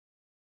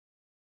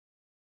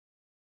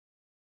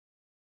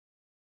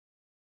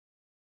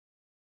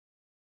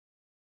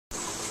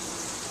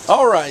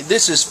Alright,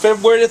 this is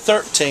February the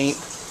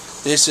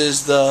 13th. This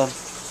is the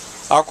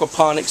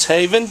Aquaponics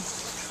Haven.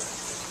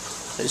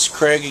 It's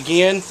Craig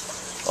again.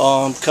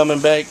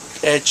 Coming back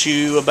at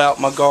you about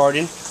my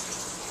garden.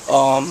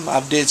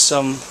 I've did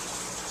some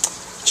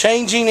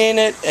changing in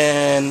it,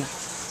 and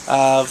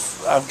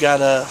I've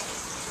got a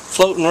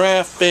floating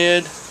raft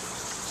bed.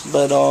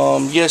 But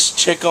just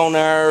check on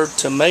our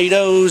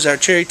tomatoes, our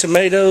cherry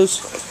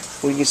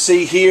tomatoes. We can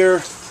see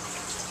here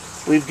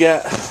we've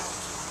got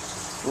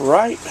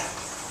ripe.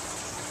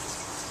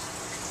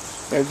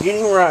 They're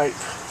getting ripe,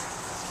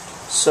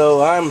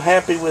 so I'm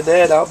happy with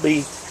that. I'll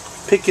be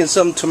picking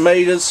some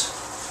tomatoes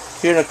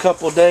here in a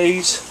couple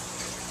days.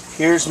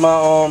 Here's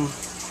my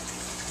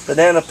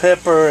banana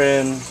pepper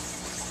and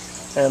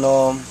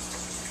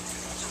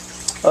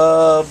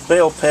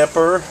bell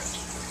pepper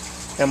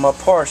and my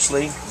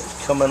parsley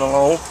coming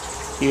along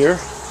here.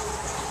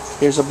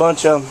 Here's a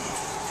bunch of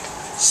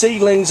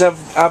seedlings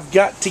I've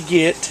got to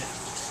get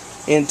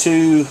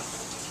into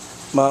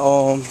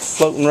my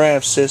floating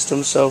raft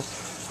system, so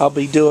I'll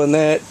be doing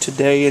that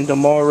today and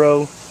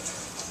tomorrow.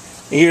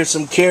 Here's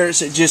some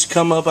carrots that just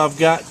come up. I've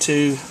got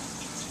to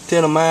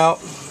thin them out.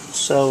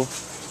 So,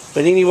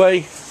 but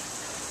anyway,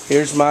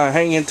 here's my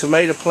hanging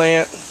tomato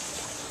plant.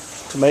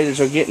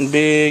 Tomatoes are getting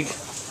big.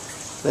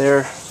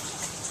 They're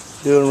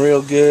doing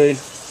real good.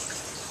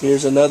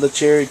 Here's another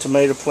cherry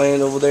tomato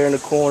plant over there in the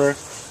corner.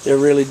 They're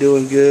really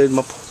doing good.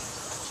 My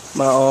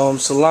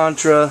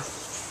cilantro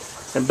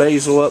and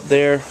basil up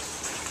there.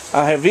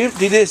 I have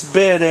emptied this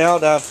bed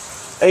out. I've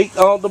ate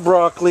all the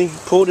broccoli,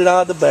 pulled it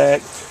out of the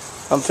bag.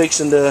 I'm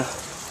fixing to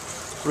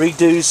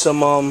redo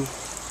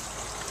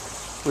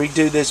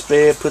this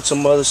bed, put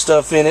some other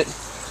stuff in it,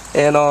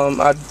 and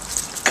I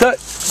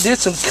did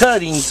some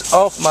cuttings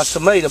off my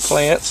tomato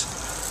plants,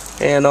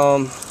 and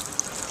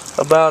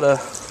about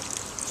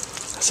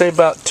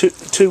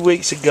 2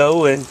 weeks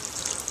ago, and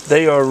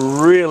they are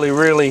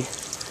really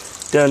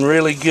done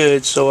really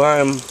good. So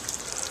I'm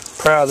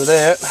proud of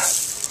that.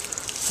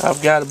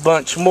 I've got a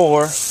bunch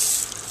more.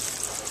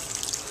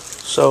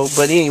 So,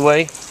 but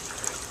anyway,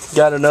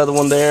 got another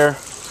one there.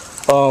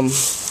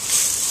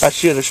 I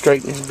should have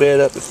straightened this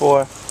bed up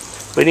before.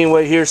 But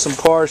anyway, here's some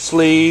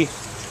parsley.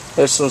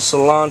 There's some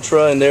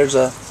cilantro, and there's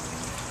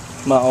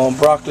my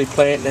broccoli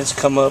plant that's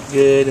come up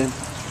good, and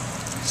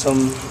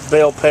some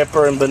bell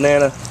pepper and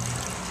banana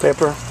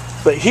pepper.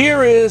 But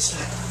here is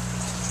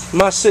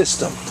my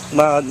system.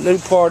 My new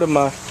part of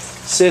my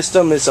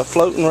system is a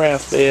floating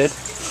raft bed.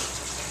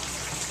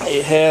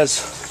 It has,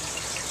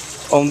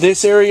 on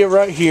this area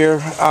right here,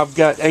 I've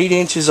got 8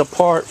 inches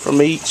apart from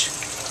each,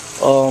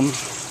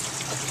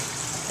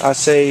 I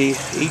say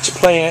each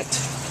plant,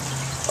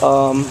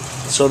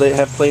 so they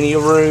have plenty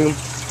of room.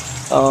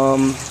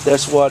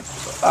 That's what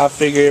I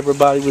figure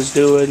everybody was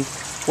doing,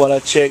 what I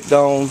checked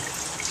on,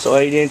 so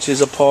 8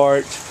 inches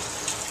apart.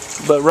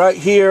 But right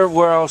here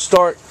where I'll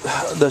start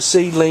the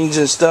seedlings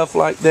and stuff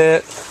like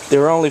that,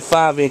 they're only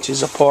 5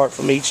 inches apart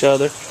from each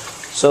other.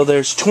 So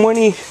there's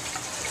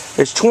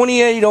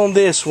 28 on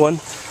this one,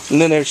 and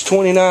then there's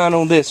 29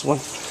 on this one.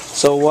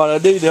 So what I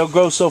do, they'll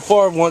grow so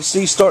far, once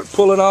these start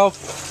pulling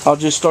off, I'll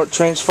just start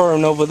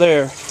transferring over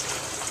there.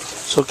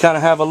 So kind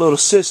of have a little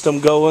system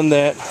going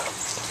that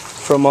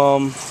from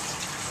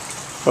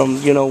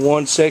you know,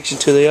 one section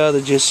to the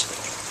other, just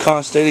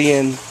constantly.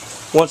 And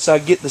once I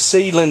get the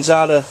seedlings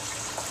out of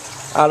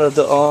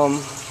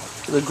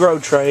the grow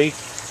tray,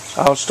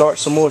 I'll start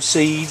some more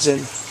seeds,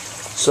 and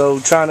so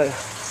trying to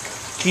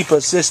keep a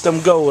system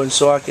going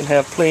so I can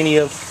have plenty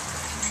of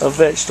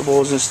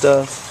vegetables and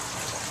stuff.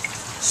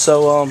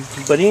 So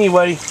but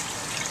anyway,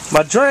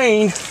 my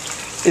drain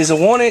is a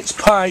 1-inch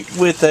pipe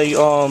with a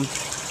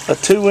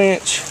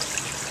 2-inch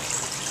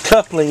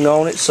coupling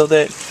on it, so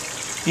that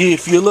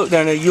if you look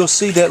down there, you'll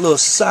see that little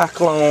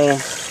cyclone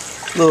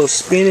little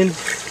spinning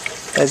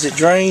as it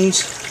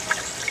drains,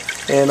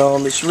 and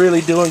it's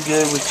really doing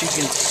good, which you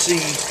can see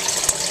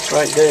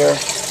right there.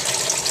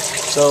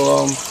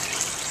 So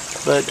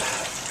but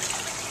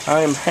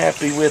I am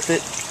happy with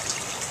it.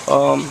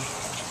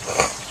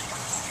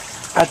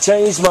 I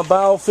changed my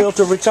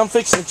biofilter, which I'm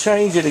fixing to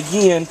change it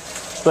again,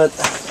 but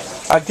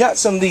I got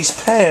some of these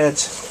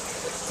pads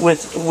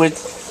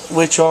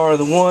which are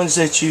the ones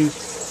that you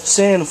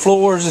sand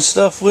floors and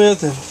stuff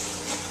with,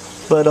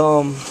 but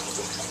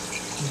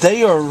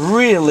they are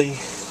really,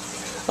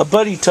 a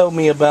buddy told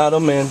me about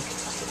them, and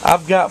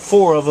I've got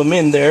 4 of them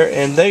in there,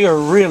 and they are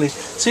really,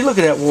 see, look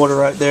at that water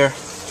right there.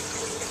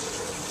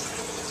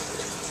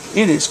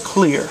 It is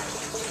clear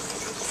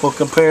for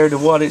compared to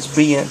what it's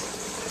been,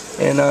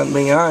 and I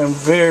mean, I am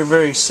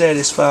very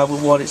satisfied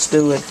with what it's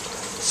doing.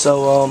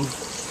 So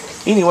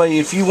anyway,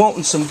 if you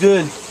wanting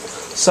something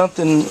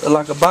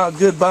like a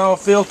good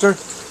biofilter,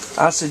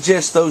 I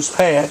suggest those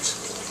pads.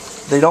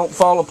 They don't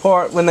fall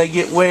apart when they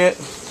get wet,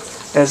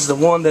 as the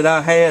one that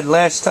I had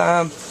last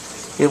time.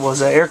 It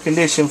was an air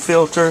conditioned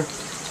filter,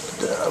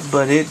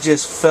 but it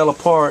just fell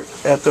apart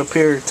after a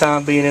period of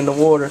time being in the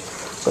water.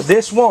 But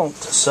this won't.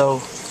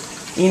 So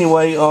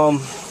anyway,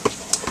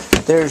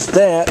 there's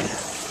that.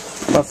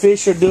 My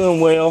fish are doing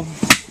well.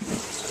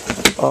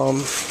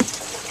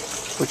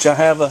 which I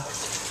have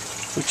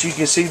which you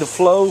can see the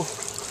flow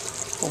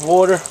of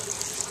water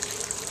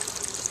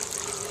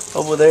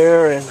over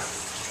there, and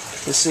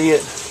you see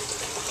it,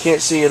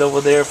 can't see it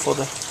over there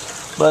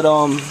but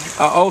I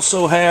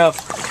also have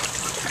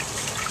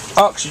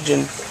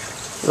oxygen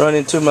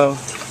running to my,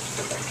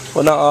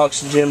 well, not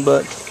oxygen,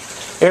 but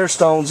air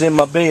stones in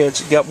my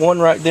beds. Got one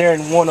right there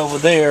and one over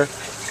there,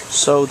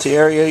 so to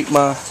aerate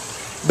my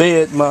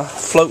bed, my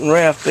floating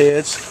raft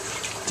beds,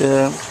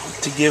 to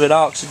give it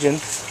oxygen.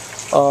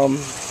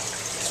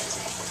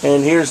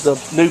 And here's the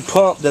new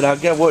pump that I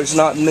got. Well, it's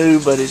not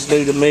new, but it's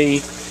new to me.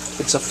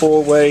 It's a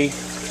 4-way.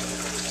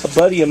 A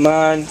buddy of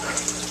mine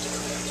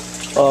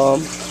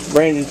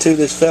ran into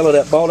this fellow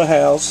that bought a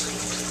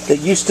house that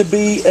used to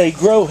be a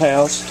grow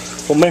house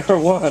for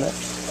marijuana.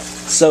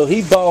 So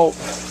he bought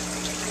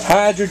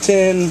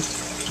hydrogen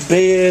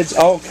beds,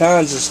 all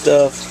kinds of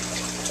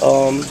stuff,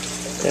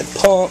 and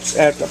pumps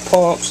after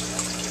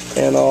pumps.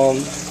 And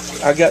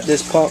I got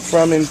this pump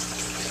from him,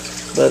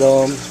 but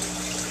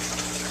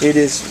it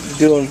is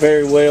doing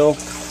very well.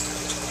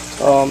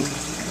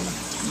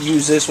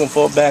 Use this one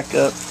for a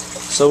backup.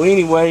 So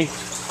anyway,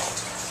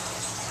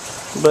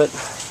 but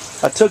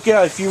I took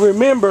out, if you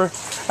remember,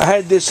 I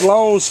had this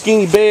long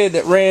skinny bed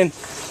that ran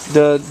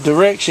the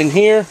direction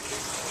here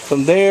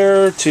from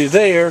there to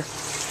there,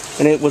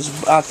 and it was,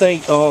 I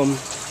think,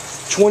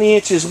 20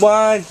 inches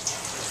wide.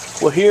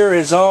 Well, here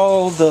is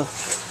all the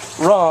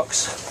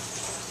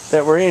rocks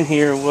that were in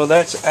here. Well,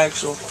 that's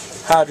actual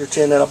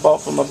hydrogen that I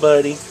bought from my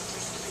buddy.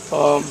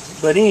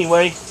 But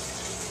anyway,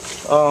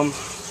 I'm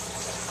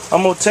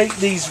going to take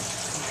these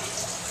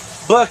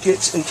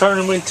buckets and turn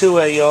them into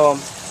a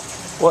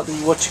what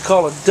you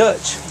call a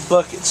Dutch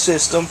bucket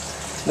system.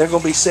 They're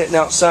going to be sitting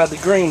outside the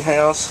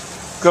greenhouse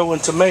growing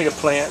tomato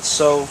plants.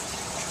 So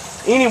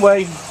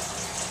anyway,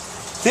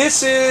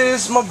 this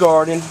is my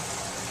garden.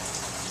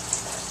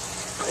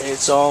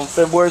 It's on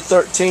February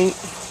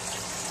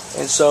 13th,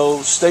 and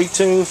so stay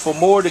tuned for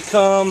more to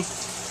come.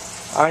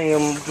 I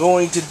am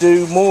going to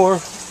do more.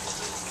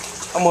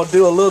 I'm going to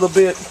do a little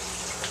bit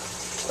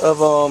of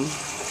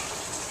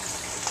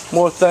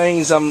more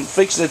things. I'm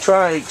fixing to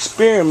try an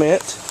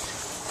experiment.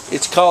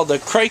 It's called the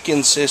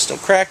Kraken system,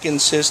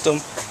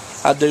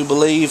 I do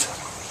believe.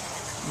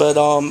 But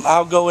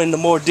I'll go into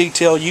more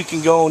detail. You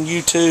can go on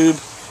YouTube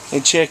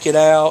and check it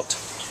out.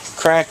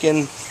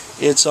 Kraken,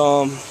 it's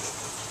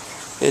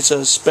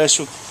a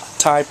special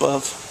type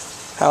of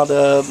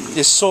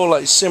it's sort of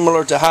like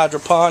similar to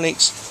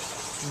hydroponics,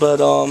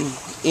 but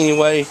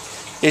anyway,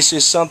 it's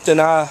just something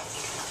I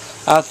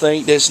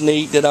think that's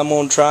neat that I'm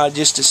gonna try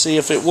just to see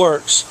if it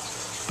works.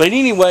 But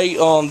anyway,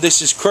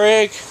 this is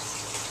Craig.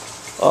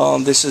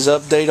 This is an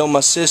update on my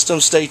system.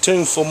 Stay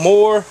tuned for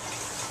more.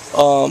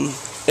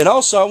 And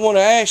also, I want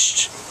to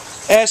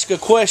ask a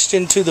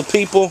question to the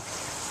people,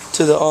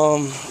 to the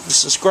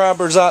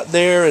subscribers out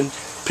there and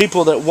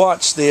people that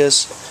watch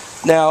this.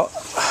 Now,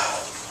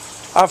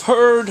 I've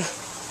heard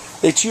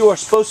that you are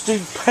supposed to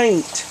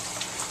paint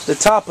the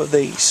top of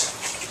these.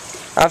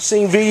 I've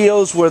seen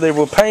videos where they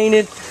were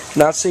painted,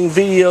 and I've seen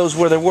videos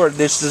where they weren't.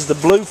 This is the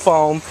blue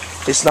foam.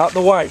 It's not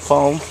the white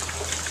foam.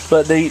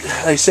 But they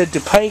said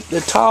to paint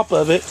the top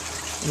of it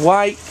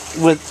white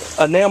with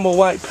enamel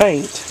white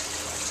paint.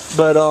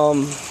 But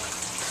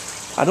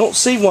I don't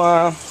see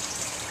why.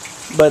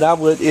 But I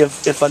would,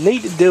 if I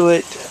need to do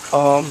it,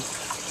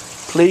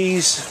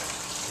 please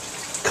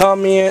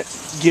comment,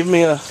 give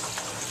me a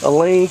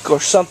link or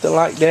something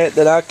like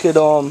that I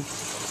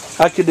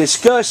could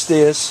discuss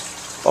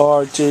this,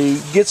 or to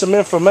get some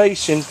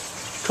information,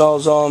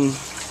 cause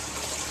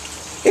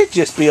it'd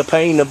just be a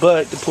pain in the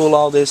butt to pull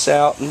all this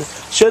out, and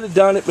should have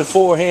done it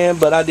beforehand,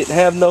 but I didn't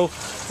have no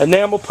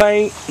enamel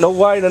paint, no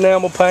white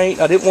enamel paint.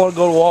 I didn't want to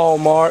go to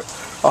Walmart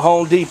or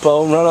Home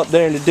Depot and run up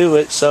there and to do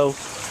it. So,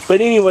 but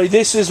anyway,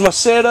 this is my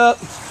setup.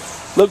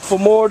 Look for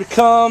more to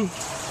come,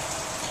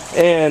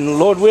 and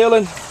Lord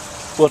willing,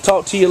 we'll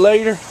talk to you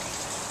later.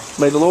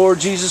 May the Lord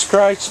Jesus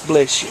Christ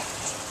bless you.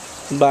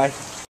 Bye.